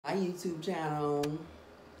my YouTube channel.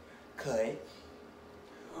 Cut.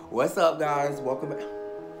 What's up, guys? Welcome back.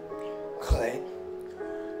 Cut.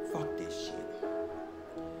 Fuck this shit.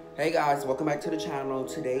 Hey guys, welcome back to the channel.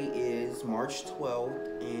 Today is March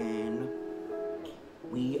 12th and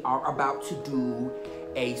we are about to do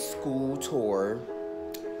a school tour.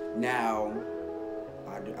 Now,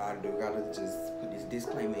 I do gotta just put this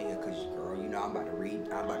disclaimer in because, girl, you know I'm about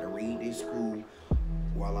to read this school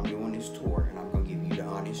while I'm doing this tour, and I'm gonna give you the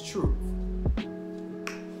honest truth.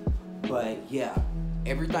 But yeah,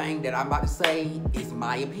 everything that I'm about to say is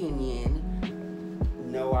my opinion.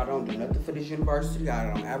 No, I don't do nothing for this university.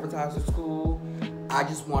 I don't advertise the school. I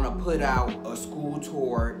just want to put out a school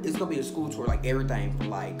tour. It's gonna be a school tour, like everything from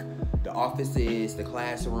like the offices, the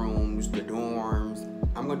classrooms, the dorms.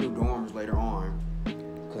 I'm gonna do dorms later on,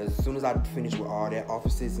 because as soon as I finish with all that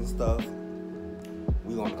offices and stuff,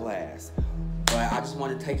 we going to class. But I just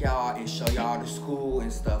want to take y'all and show y'all the school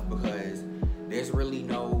and stuff, because there's really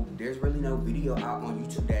no video out on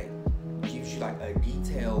YouTube that gives you like a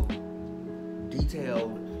detailed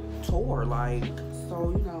tour. Like,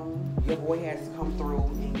 so you know, your boy has to come through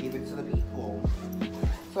and give it to the people.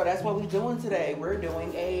 So that's what we're doing today. We're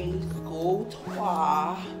doing a school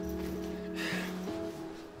tour.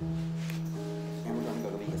 And we're gonna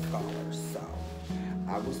go to be a scholar. So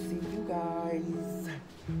I will see you guys.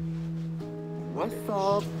 What's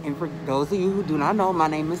up? And for those of you who do not know, my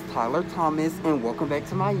name is Tyler Thomas and welcome back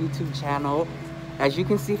to my YouTube channel. As you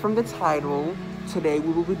can see from the title, today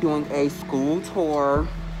we will be doing a school tour.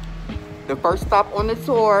 The first stop on the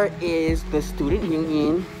tour is the Student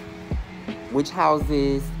Union, which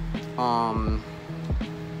houses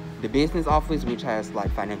the business office, which has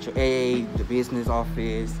like financial aid, the business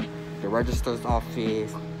office, the registrar's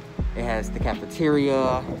office. It has the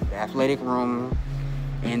cafeteria, the athletic room,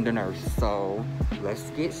 and the nurse. So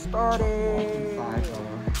let's get started.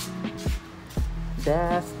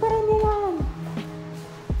 That's what I mean.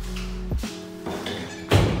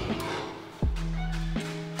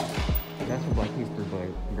 That's for Black History,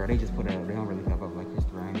 but girl, they just put out, they don't really have a Black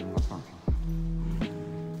History. I ain't even gonna talk.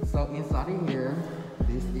 So inside of here,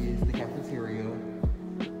 this is the cafeteria.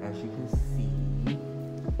 As you can see,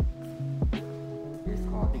 it's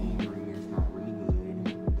called the eatery. It's not really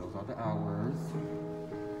good. Those are the hours.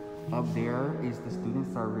 Up there is the student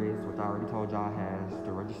service, which I already told y'all has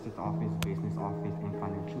the registrar's office, business office, and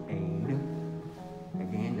financial aid.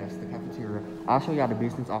 Again, that's the cafeteria. I'll show y'all the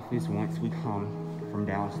business office once we come from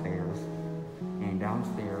downstairs. And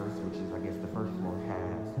downstairs, which is I guess the first floor,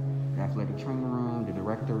 has the athletic training room, the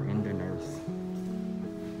director, and the nurse.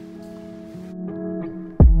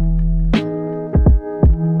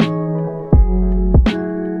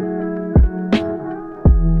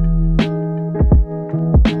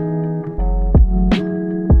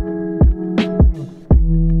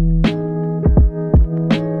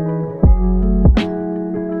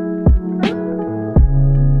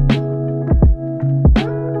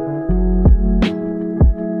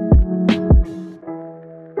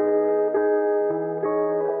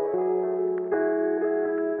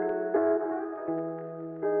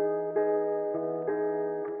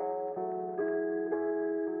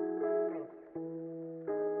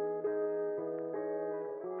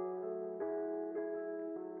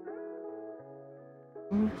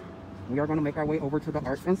 We are going to make our way over to the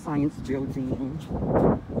Arts and Science building.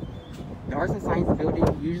 The Arts and Science building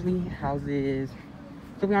usually houses,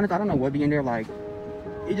 to be honest, I don't know what be in there. Like,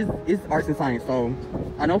 it's Arts and Science, so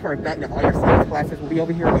I know for a fact that all your science classes will be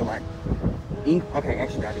over here, but like, okay,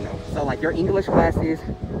 actually I don't know. So like your English classes,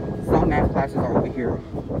 some math classes are over here,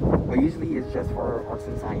 but usually it's just for Arts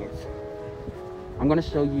and Science. I'm going to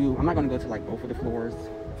show you, I'm not going to go to like both of the floors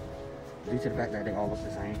due to the fact that they all look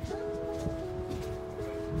the same.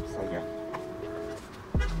 So yeah.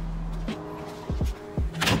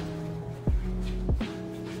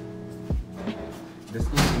 This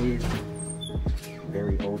one is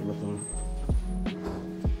very old looking.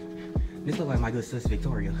 This looks like my good sis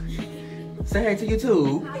Victoria. Say hey to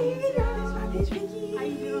YouTube. Hi, it's my bitch Vicky. How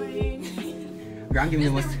you doing? Girl, I'm giving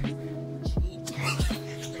you what's.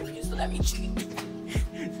 Let me cheat.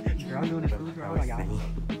 Girl, I'm doing this food. Oh my god.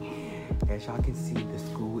 As y'all can see, the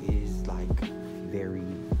school is like very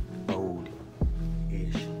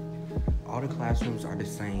old-ish. All the classrooms are the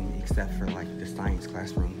same except for like the science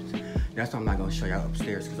classrooms. That's why I'm not gonna show y'all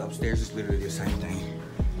upstairs, because upstairs is literally the same thing.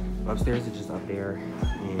 Upstairs is just up there,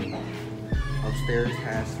 and upstairs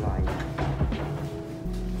has like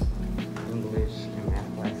English and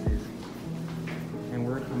math classes. And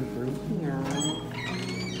we're coming through here.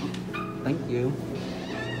 Thank you.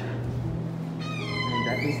 And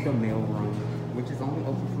that is the mail room, which is only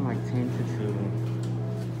open from like 10 to 2.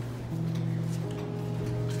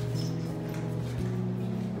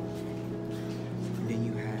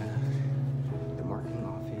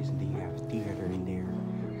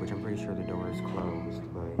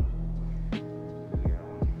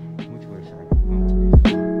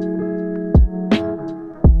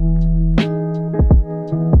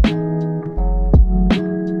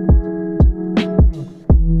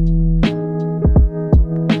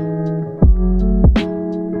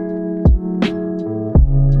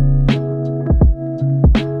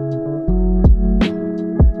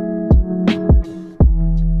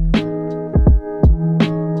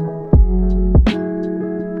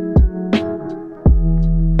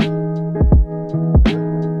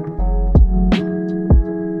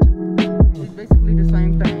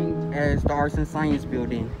 Arts and Science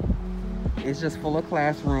building. It's just full of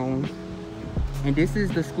classrooms. And this is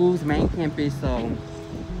the school's main campus, so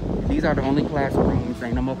these are the only classrooms.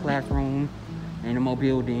 Ain't no more classrooms, ain't no more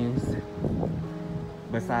buildings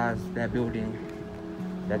besides that building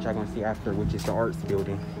that y'all gonna see after, which is the arts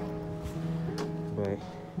building. But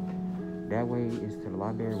that way is to the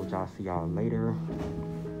library, which I'll see y'all later.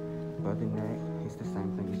 Other than that, it's the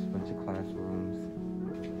same thing. It's a bunch of classrooms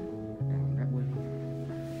down that way.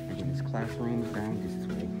 And then it's classrooms down this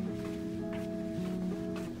way.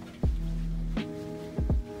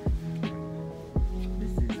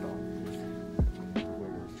 This is the office where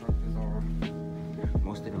the instructors are.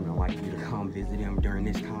 Most of them don't like you to come visit them during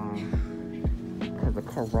this time because of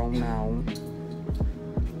Corona.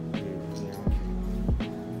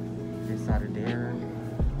 This side of there.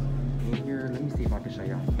 In here, let me see if I can show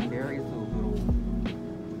y'all. There is a little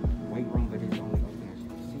weight room, but it's only open as you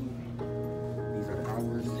can see. These are the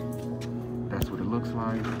hours. That's what it looks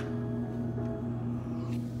like.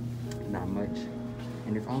 Not much.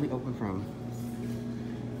 And it's only open from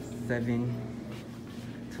 7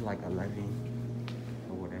 to like 11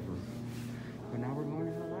 or whatever. But now we're going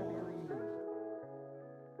to the library.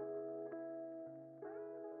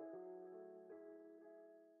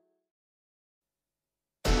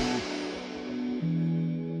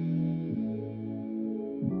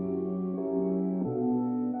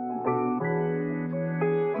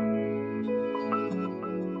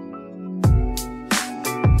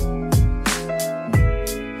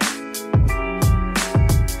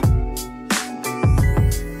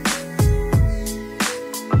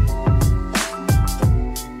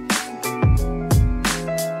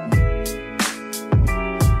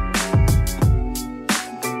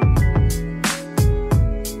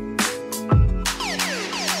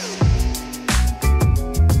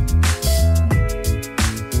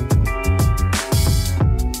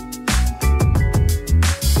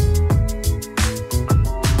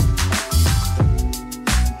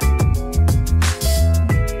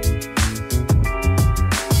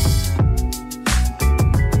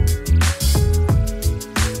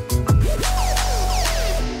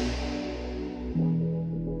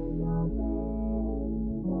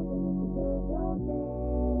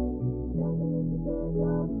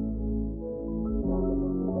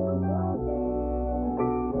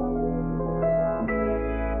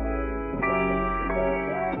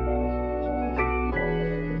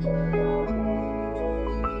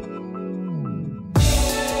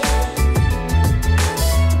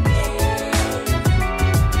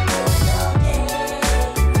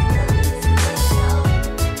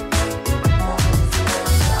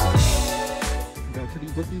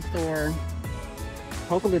 Store.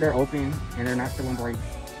 Hopefully they're open and they're not still on break.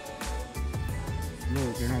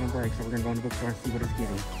 No, they're not on break, so we're gonna go in the bookstore and see what it's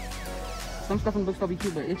getting. Some stuff in the bookstore be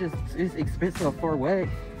cute, but it's expensive for what?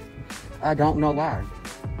 I don't know why.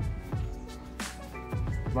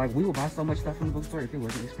 Like, we would buy so much stuff in the bookstore if it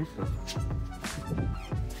wasn't expensive.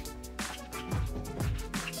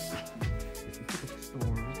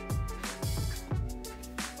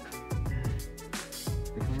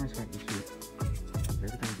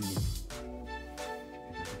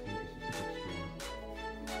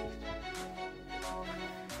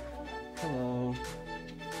 Hello.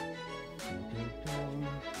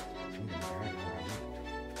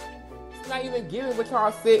 It's not even giving what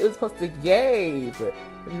y'all said it was supposed to give.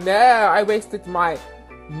 No, I wasted my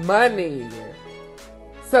money.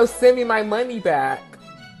 So send me my money back.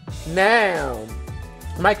 Now.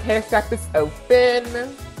 My Cash App is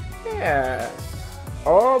open. Yeah.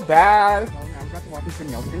 All bad. So now we're about to walk into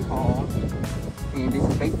Nelson Hall. And this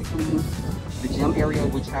is basically the gym area,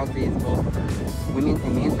 which houses both women's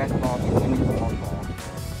and men's basketball and women's volleyball.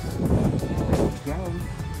 Let's go.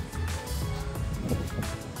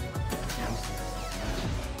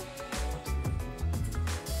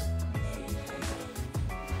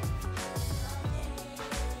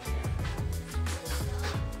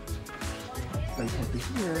 So you come through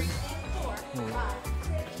here.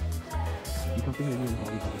 You come through here and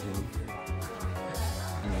volleyball gym.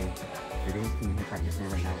 And the dance team is practicing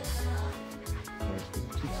right now.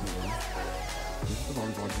 This is the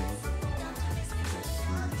volleyball gym.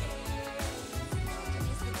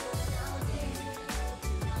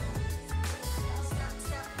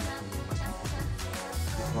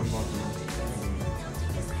 Volleyball gym.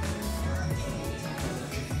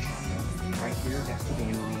 Right here, that's the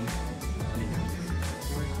game room.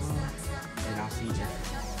 And I'll see if,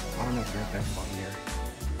 I don't know if there's basketball in there,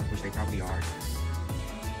 which they probably are.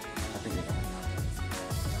 I think they are.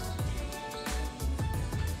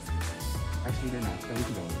 Actually, they're not, so we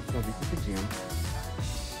can go. So this is the gym.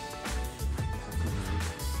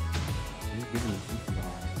 This giving me sleepy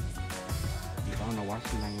vibes. I don't know why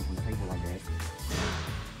she laying on the table like that.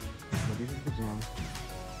 But this is the gym.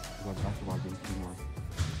 We got the basketball gym to be more.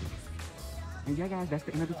 And yeah, guys, that's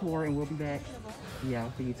the end of the tour, and we'll be back. Yeah,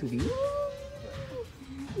 for you too.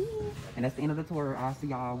 And that's the end of the tour. I'll see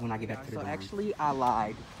y'all when I get back to the dorm. So actually, I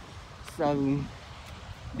lied. So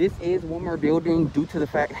this is one more building due to the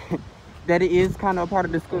fact that it is kind of a part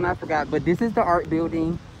of the school, and I forgot. But this is the art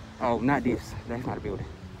building. Oh, not this. That's not a building.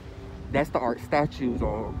 That's the art statues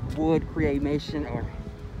or wood creation, or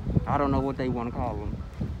I don't know what they want to call them.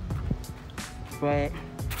 But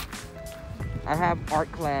I have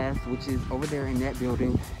art class, which is over there in that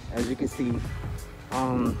building, as you can see.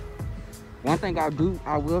 One thing I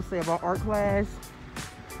will say about art class,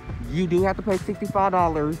 you do have to pay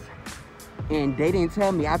 $65, and they didn't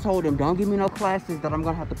tell me. I told them, don't give me no classes that I'm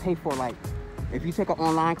gonna have to pay for. Like, if you take an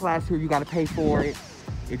online class here, you gotta pay for it.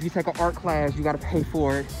 If you take an art class, you gotta pay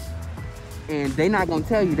for it. And they're not gonna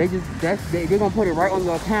tell you. They're gonna put it right on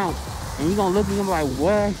your account, and you're gonna look at them like,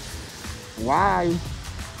 what? Why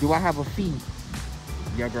do I have a fee?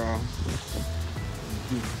 Yeah, girl.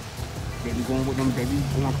 They be going with them. They be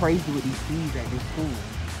going crazy with these fees at this school.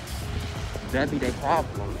 That be their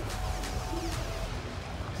problem.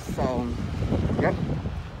 So, yep.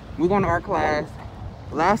 We're going to art class.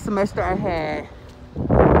 Last semester I had,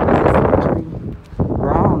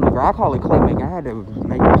 girl, I don't know, girl, I call it claymaking. I had to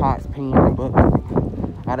make pots, pans, and buckets,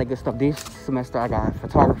 all that good stuff. This semester I got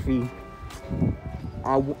photography.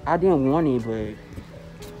 I didn't want it, but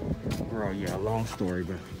girl, yeah, long story,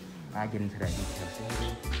 but I'll get into that detail.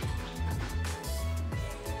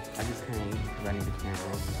 I just came because I need the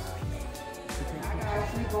camera. I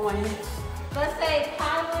got you going. Let's say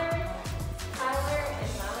Tyler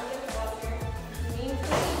is not a good walker. He needs to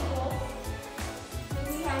people who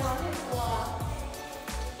he has on his blog.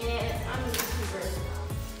 And I'm a YouTuber.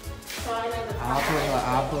 So I know the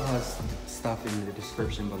I'll put her stuff in the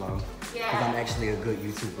description below. Yeah. Because I'm actually a good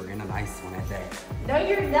YouTuber and a nice one at that. No,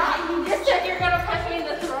 you're not. You just said you're going to punch me in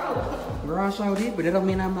the throat. Girl, I sure did, but that don't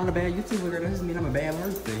mean I'm not a bad YouTuber. That doesn't mean I'm a bad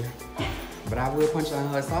person. But I will punch her on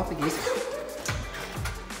her esophagus.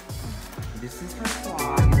 This is her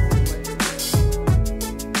slide.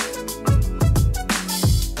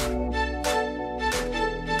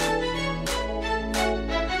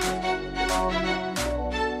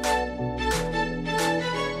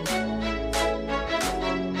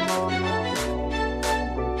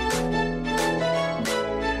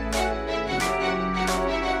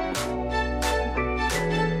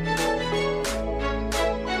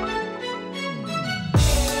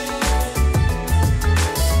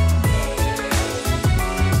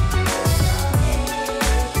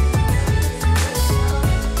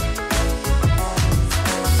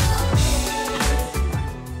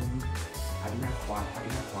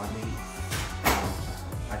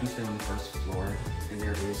 I do stay on the first floor, and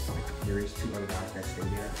there is two other guys that stay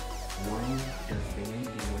there. One does band,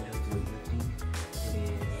 and one does weightlifting. And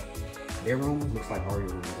then their room looks like our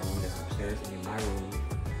room, the one that's upstairs, and then my room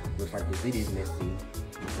looks like this. It is messy,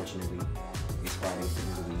 unfortunately. It's Friday, so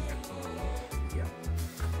it's a week. Yeah.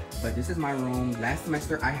 But this is my room. Last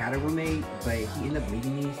semester I had a roommate, but he ended up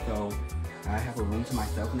leaving me, so I have a room to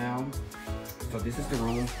myself now. So this is the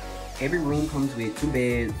room. Every room comes with 2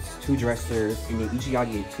 beds, 2 dressers, and then each of y'all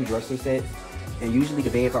get 2 dresser sets. And usually the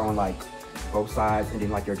beds are on like both sides, and then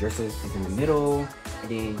like your dressers is in the middle. And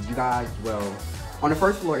then you guys, well, on the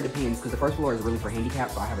first floor it depends, because the first floor is really for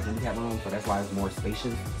handicapped, so I have a handicap room, so that's why it's more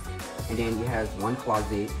spacious. And then it has 1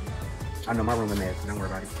 closet. I know my room is a mess, don't worry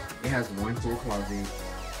about it. It has 1 full closet.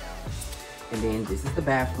 And then this is the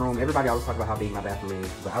bathroom. Everybody always talk about how big my bathroom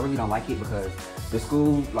is, but I really don't like it because the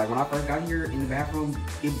school, like when I first got here in the bathroom,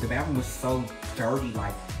 the bathroom was so dirty.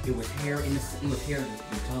 Like it was hair in the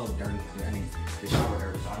tub dirty. I mean, the shower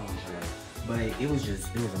dirty, so I don't want to show that. But it was a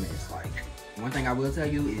mess. Like, one thing I will tell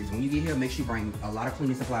you is when you get here, make sure you bring a lot of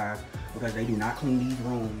cleaning supplies, because they do not clean these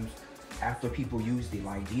rooms after people used it.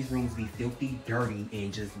 Like, these rooms be filthy, dirty,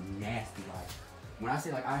 and just nasty. Like, when I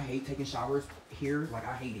say like I hate taking showers here, like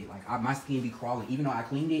I hate it. Like my skin be crawling. Even though I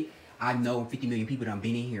cleaned it, I know 50 million people done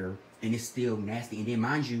been in here and it's still nasty. And then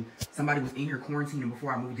mind you, somebody was in here quarantining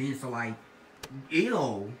before I moved in, so like,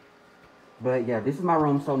 ew. But yeah, this is my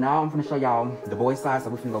room. So now I'm gonna show y'all the boys' side.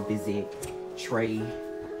 So we're gonna go visit Trey.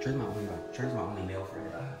 Trey's my only male friend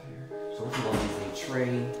that I have here. So we're gonna go visit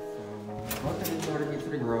Trey. Go to the door to get to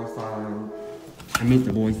the girls' side. I meant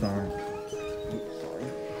the boys' side.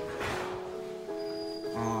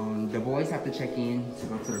 The boys have to check in to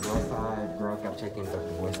go to the girls' side. Girls got to check in to go to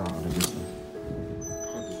the boys' side. This is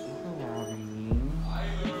the lobby.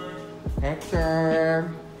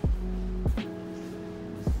 Hector.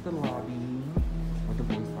 This is the lobby.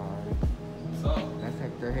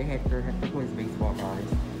 Hector. Hey Hector. Hector plays baseball, guys.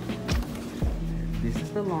 This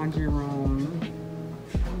is the laundry room.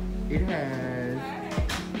 It has,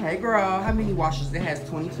 hey girl, how many washers? It has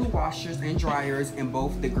 22 washers and dryers, and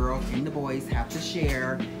both the girls and the boys have to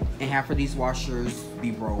share, and half of these washers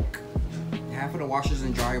be broke. Half of the washers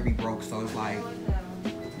and dryer be broke, so it's like,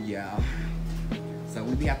 yeah. So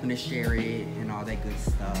we be having to share it and all that good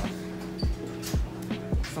stuff.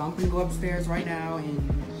 So I'm gonna go upstairs right now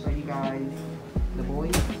and show you guys the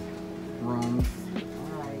boys' rooms.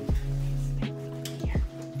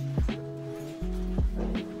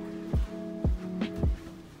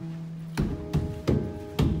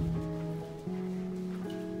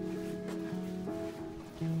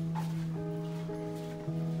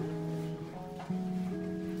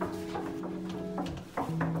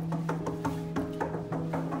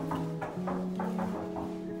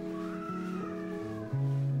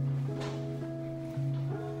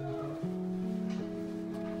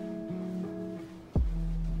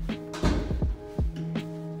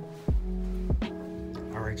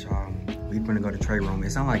 Y'all, we're gonna go to Trey room. It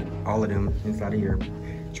sounds like all of them inside of here.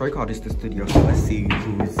 Troy called this the studio, so let's see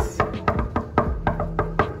who's.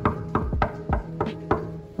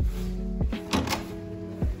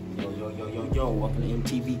 Yo, welcome to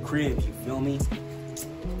MTV Cribs, you feel me?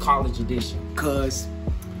 College edition, cuz.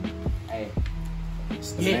 Hey,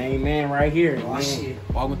 it's the main man right here. Oh, shit.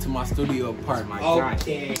 Welcome to my studio apartment.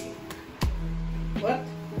 Okay. What?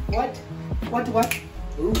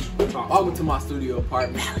 Ooh. Welcome to my studio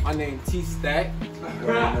apartment. My name T Stack. You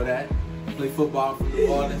already know that. I play football for the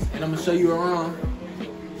Ballers, and I'm gonna show you around.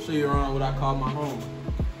 Show you around what I call my home.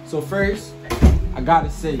 So first, I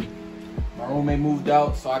gotta say, my roommate moved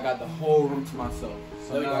out, so I got the whole room to myself.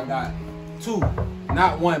 So now I got two,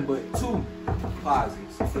 not one, but two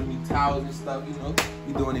closets. You feel me? Towels and stuff. You know,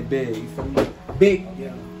 we doing it big. You feel me? Big.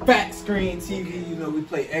 Yeah. Fat screen TV, you know, we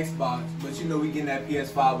play Xbox, but you know we getting that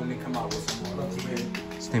PS5 when they come out with some more.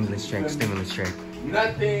 Stimulus check.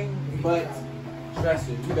 Nothing but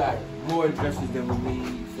dressers. We got more dressers than we need,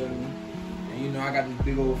 you feel me? And you know, I got this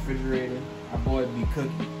big old refrigerator. Our boys be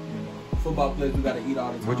cooking. You know, football players, we gotta eat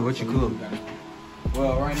all the time. What you cook?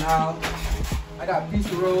 Well, right now, I got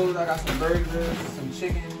pizza rolls, I got some burgers, some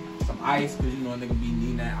chicken, some ice, cause you know a nigga be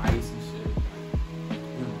needing that ice and shit.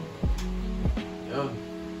 Yeah.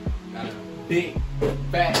 Got a big,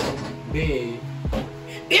 fat bed.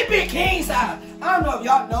 It been king size. I don't know if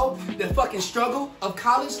y'all know the fucking struggle of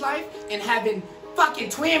college life and having fucking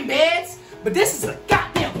twin beds, but this is a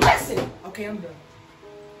goddamn blessing. Okay, I'm done.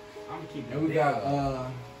 I'm keeping And we got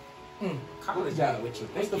college got with you.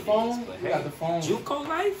 what's the phone? We got the phone. JUCO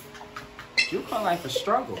life? JUCO life a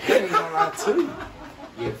struggle. I ain't gonna lie to you.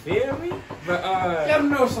 You feel me? But Let them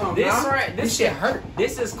know something. This shit hurt.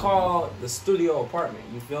 This is called the studio apartment.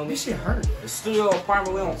 You feel me? This shit hurt. The studio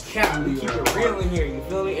apartment, we don't cap. We keep it real in here. You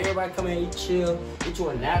feel me? Everybody come in, you chill, get you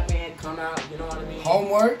a nap in, come out. You know what I mean?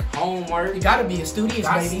 Homework. You gotta be a studious,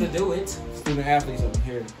 Got baby. to do it. Student athletes up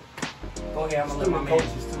here. Go ahead. I'm gonna let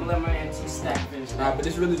my man T Stack finish. Nah, but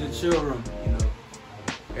it's really the chill room. You know,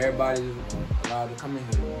 everybody's allowed to come in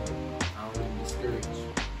here. I don't really discourage.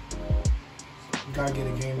 You gotta get a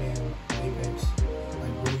game in Apex.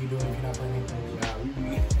 Like, what are you doing if you're not playing Apex? Nah, we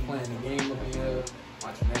be playing the game up here,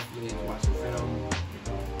 watching Netflix, watching film,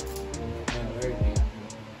 and everything.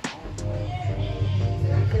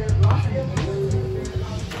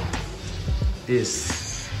 This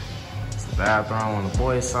is the bathroom on the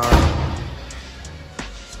boys' side.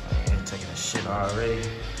 Man, taking a shit already.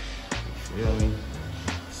 You feel me?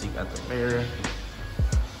 So you got the mirror.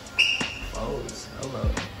 Oh, hello.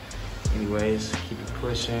 Anyways, keep it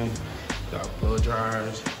pushing. Got blow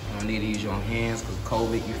dryers. You don't need to use your hands because of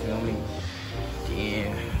COVID, you feel me?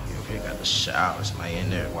 Then, you got the shower. Somebody in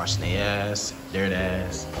there washing their ass, dirt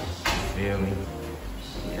ass. You feel me?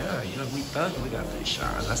 Yeah, you know, we thugging. We got 3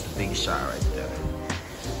 showers. That's the biggest shower right there.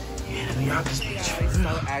 Yeah, we out this bitch.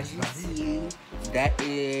 So as you see, that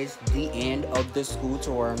is the end of the school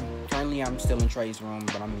tour. Currently, I'm still in Trey's room,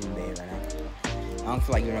 but I'm in bed right now. I don't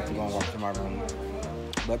feel like you're gonna have to go and walk to my room.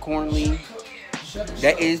 But currently,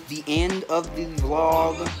 that is the end of the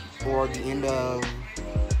vlog, or the end of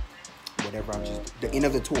whatever the end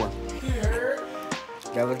of the tour.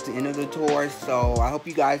 That was the end of the tour, so I hope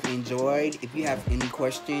you guys enjoyed. If you have any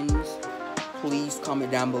questions, please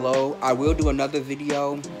comment down below. I will do another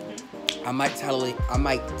video. I might title it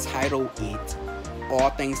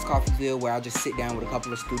All Things Coffeyville, where I just sit down with a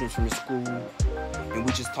couple of students from the school and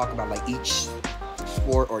we just talk about like each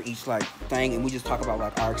sport or each like thing, and we just talk about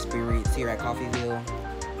like our experience here at Coffeyville.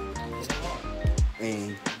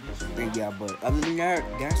 And yeah, but other than that,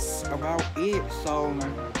 that's about it. So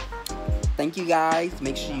thank you guys.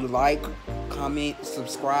 Make sure you like, comment,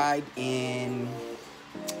 subscribe, and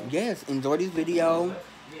yes, enjoy this video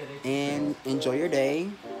and enjoy your day.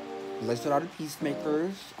 Blessed are the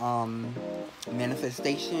peacemakers.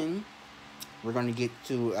 Manifestation. We're gonna get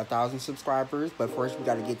to 1,000 subscribers, but first we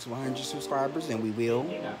gotta get to 100 subscribers, and we will.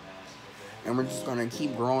 And we're just gonna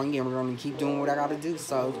keep growing, and we're gonna keep doing what I gotta do.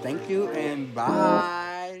 So thank you, and bye.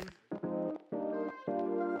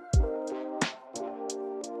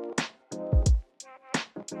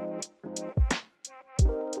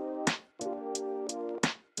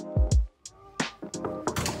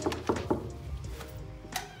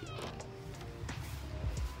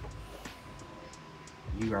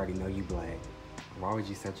 You already know you black. Why would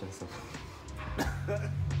you set yourself?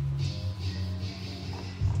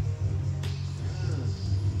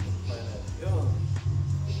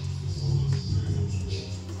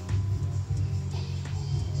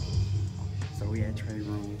 So we at trade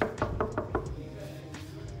room.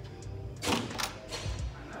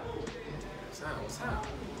 What's up?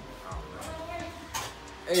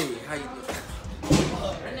 Hey, how you doing?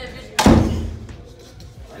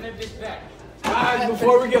 Run that bitch back. Guys,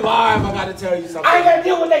 before we get live, I gotta tell you something. I ain't gotta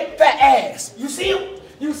deal with they fat ass. You see him?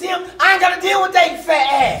 You see him? I ain't gotta deal with they fat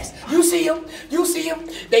ass. You see him? You see him?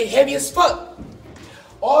 They heavy as fuck.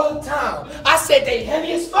 All the time. I said they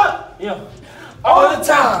heavy as fuck. Yeah. All the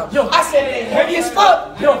time. Yo. I said they heavy as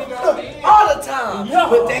fuck. Yo. All the time. Yo.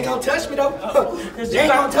 But they ain't gonna touch me though. They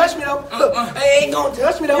ain't gonna touch me though. They ain't gonna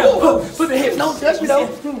touch me though. Put the hips, don't touch me though.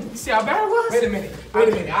 You see how bad it was? Wait a minute. Wait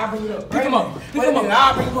a minute. I'll bring it up. Pick him up. Wait a minute.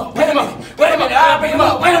 I'll bring him up. Wait a minute. Wait a minute. I'll bring him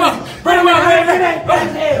up. Wait a minute. Wait a minute. They fat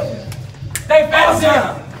as hell. They fat as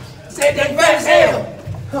hell. Said they fat as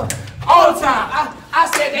hell. All the time. I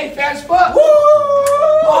said they fat as fuck.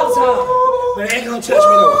 All the time. But they ain't gonna touch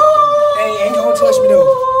me though. They ain't gonna touch me though.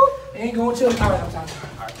 They ain't gonna touch me. All right, I'm tired.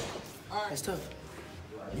 All right. That's tough.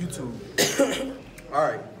 YouTube. All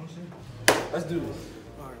right. Let's do this.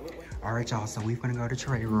 All right, y'all. So we're gonna go to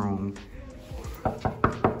trade room.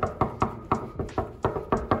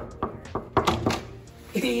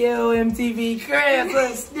 Yo, MTV crabs,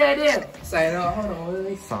 let's get it. Say no, hold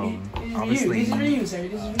on. So obviously, This is review, sir.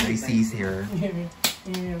 This is review. JC's here. You hear me?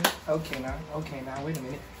 You hear me? Okay now, wait a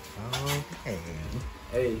minute. Okay.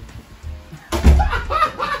 Hey.